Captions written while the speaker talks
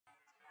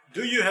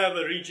Do you have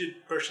a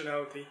rigid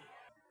personality?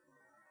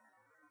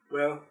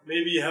 Well,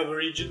 maybe you have a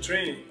rigid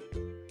training.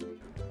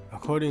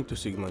 According to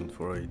Sigmund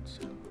Freud,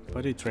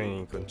 potty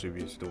training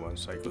contributes to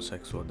one's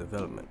psychosexual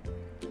development.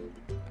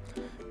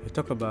 He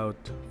talked about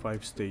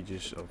 5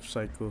 stages of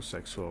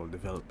psychosexual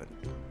development.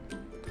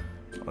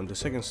 On the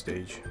second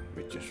stage,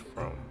 which is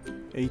from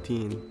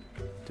 18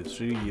 to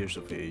 3 years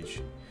of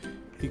age,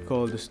 he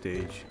called the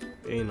stage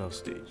anal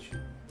stage.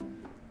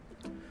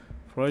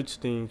 Freud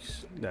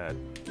thinks that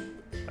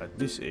at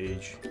this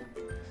age,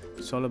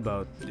 it's all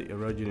about the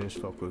erogenous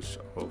focus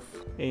of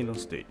anal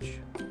stage.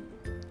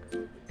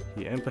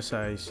 He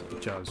emphasized the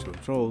child's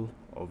control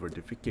over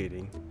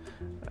defecating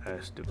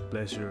as the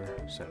pleasure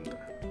center.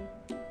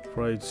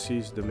 Freud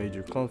sees the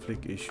major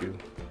conflict issue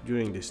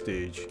during this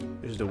stage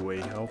is the way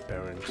how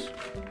parents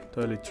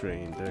toilet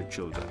train their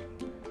children.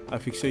 A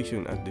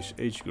fixation at this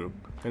age group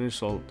can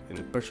result in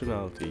a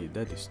personality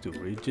that is too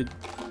rigid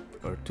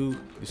or too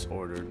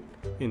disordered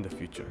in the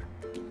future.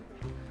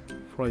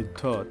 Freud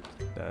thought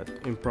that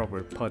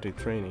improper potty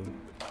training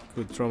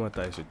could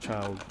traumatize a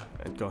child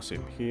and cause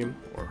him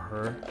or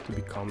her to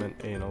become an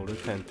anal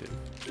retentive.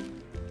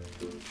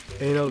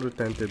 Anal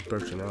retentive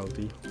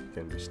personality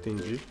can be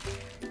stingy,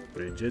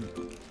 rigid,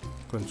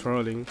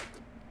 controlling,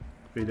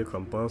 with a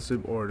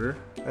compulsive order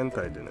and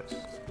tidiness.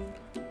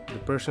 The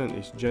person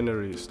is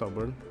generally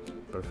stubborn,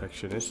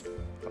 perfectionist,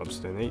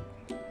 obstinate,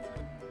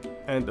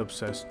 and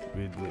obsessed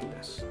with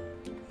neatness.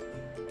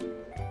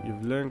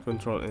 You've learned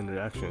control in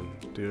reaction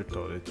to your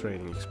toilet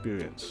training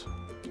experience.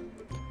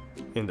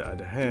 On the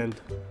other hand,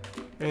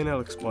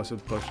 anal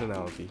explosive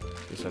personality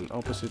is an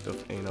opposite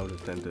of anal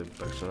retentive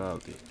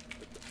personality.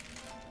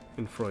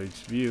 In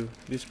Freud's view,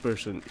 this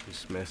person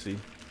is messy,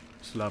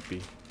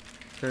 sloppy,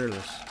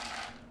 careless,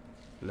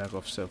 lack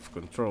of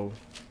self-control,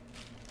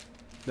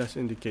 thus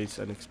indicates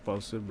an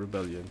expulsive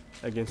rebellion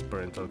against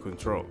parental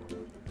control.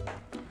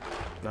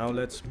 Now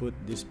let's put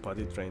this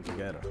potty train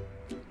together.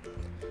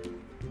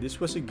 This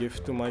was a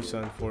gift to my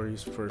son for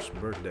his first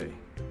birthday.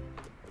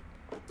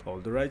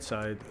 Hold the right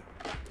side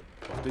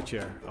of the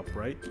chair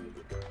upright,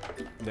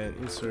 then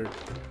insert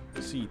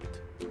the seat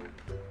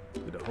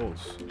with the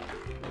holes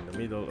in the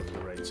middle of the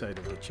right side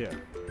of the chair.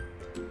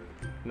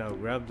 Now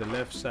grab the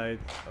left side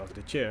of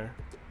the chair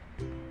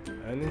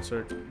and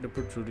insert the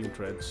protruding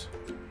threads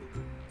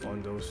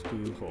on those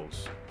 2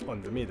 holes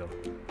on the middle.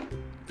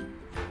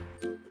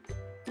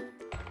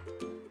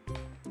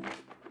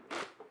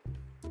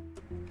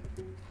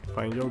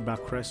 Find your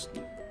backrest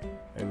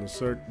and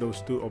insert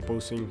those 2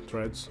 opposing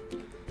threads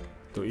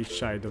to each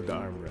side of the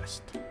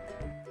armrest.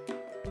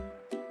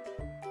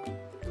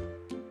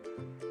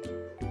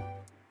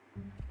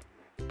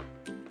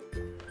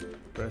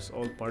 Press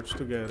all parts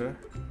together.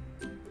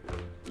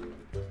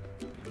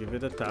 Give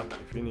it a tap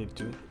if you need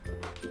to.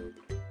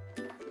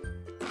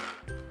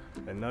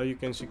 And now you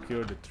can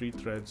secure the 3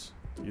 threads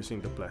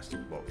using the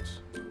plastic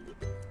bolts.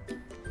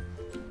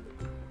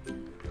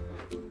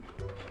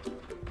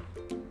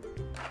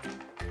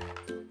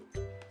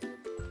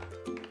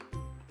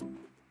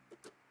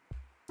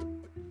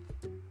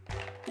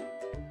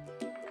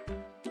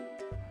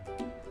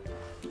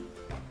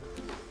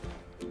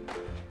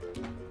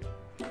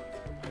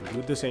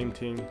 Do the same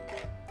thing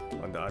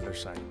on the other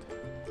side.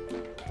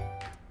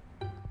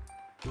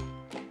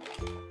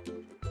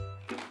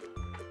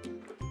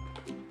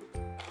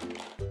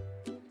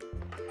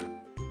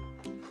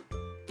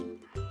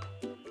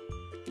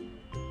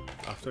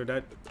 After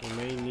that, you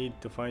may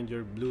need to find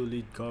your blue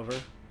lid cover.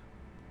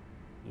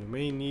 You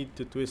may need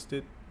to twist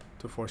it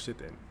to force it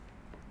in.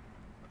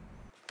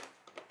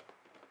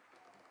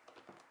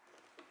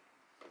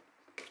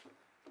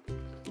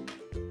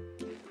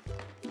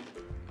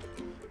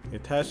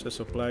 It has a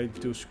supplied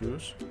 2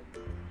 screws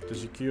to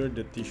secure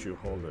the tissue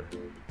holder.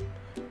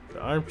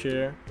 The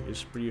armchair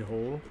is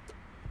pre-hole,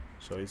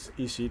 so it's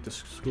easy to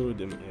screw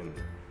them in.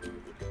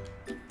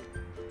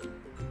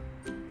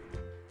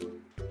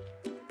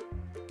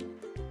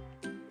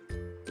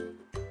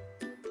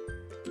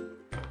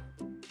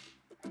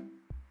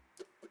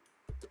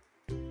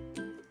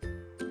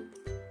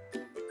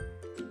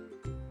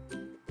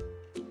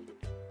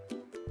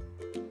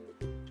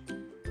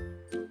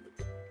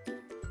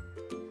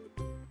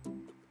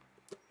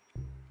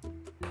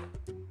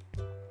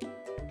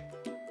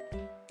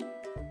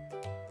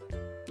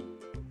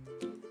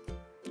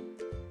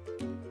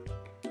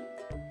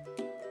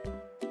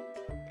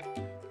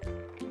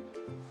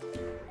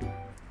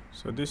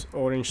 So this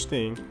orange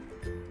thing,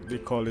 they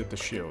call it a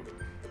shield,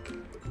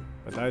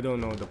 but I don't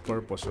know the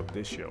purpose of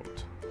this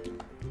shield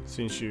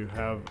since you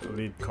have a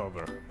lid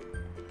cover.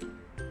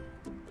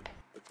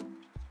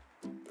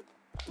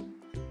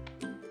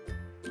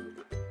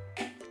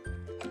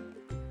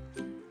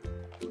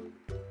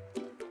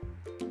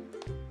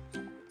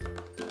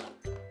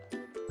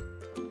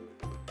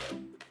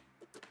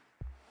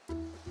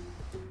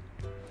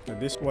 So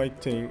this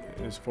white thing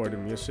is for the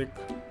music.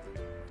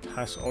 It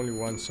has only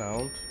 1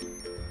 sound.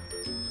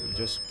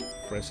 Just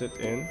press it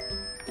in.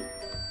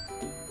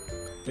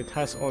 It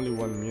has only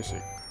 1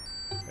 music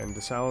and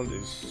the sound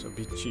is a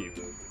bit cheap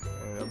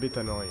and a bit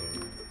annoying.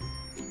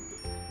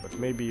 but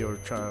maybe your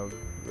child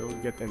will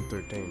get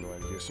entertained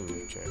while using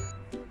your chair.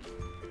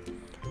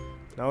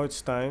 Now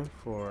it's time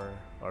for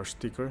our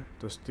sticker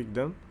to stick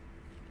them.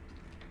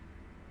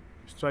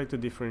 Let's try to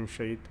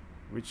differentiate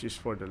which is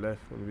for the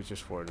left and which is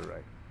for the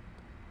right.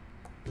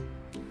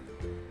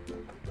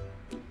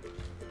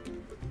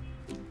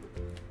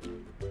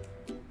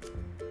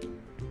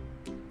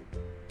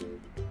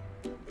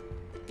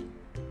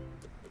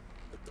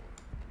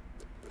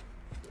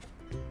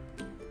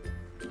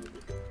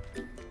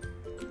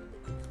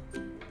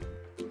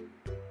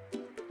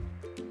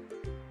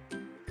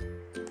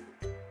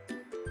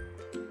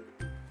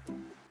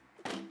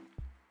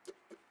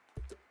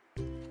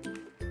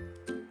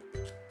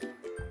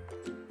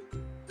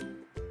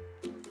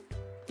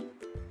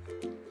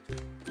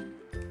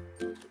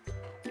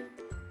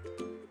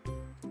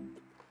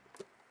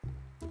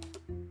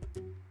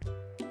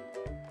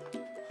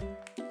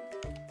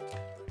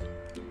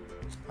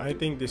 I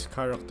think this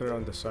character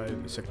on the side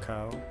is a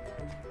cow,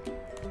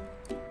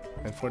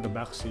 and for the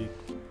back seat,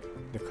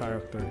 the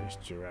character is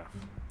giraffe.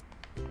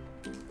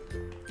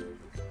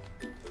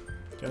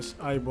 Just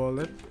eyeball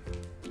it.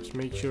 Just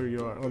make sure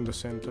you are on the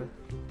center,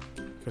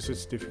 because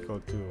it's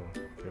difficult to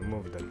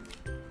remove them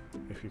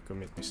if you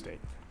commit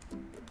mistake.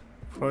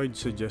 Freud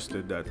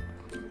suggested that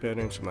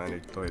parents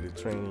manage toilet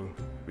training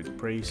with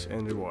praise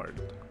and reward.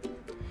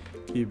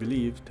 He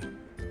believed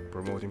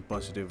promoting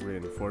positive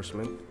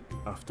reinforcement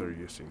after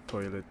using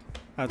toilet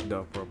at the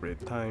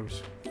appropriate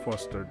times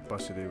fostered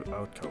positive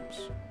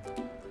outcomes.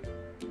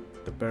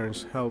 The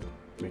parents help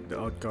make the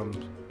outcomes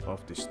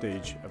of this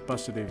stage a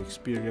positive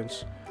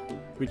experience,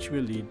 which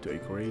will lead to a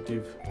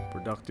creative,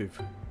 productive,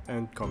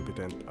 and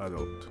competent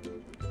adult.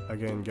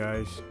 Again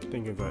guys,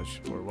 thank you guys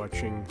for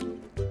watching.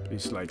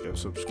 Please like and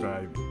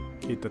subscribe,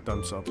 hit the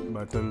thumbs up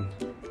button.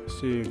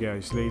 See you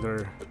guys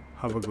later.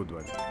 Have a good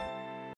one.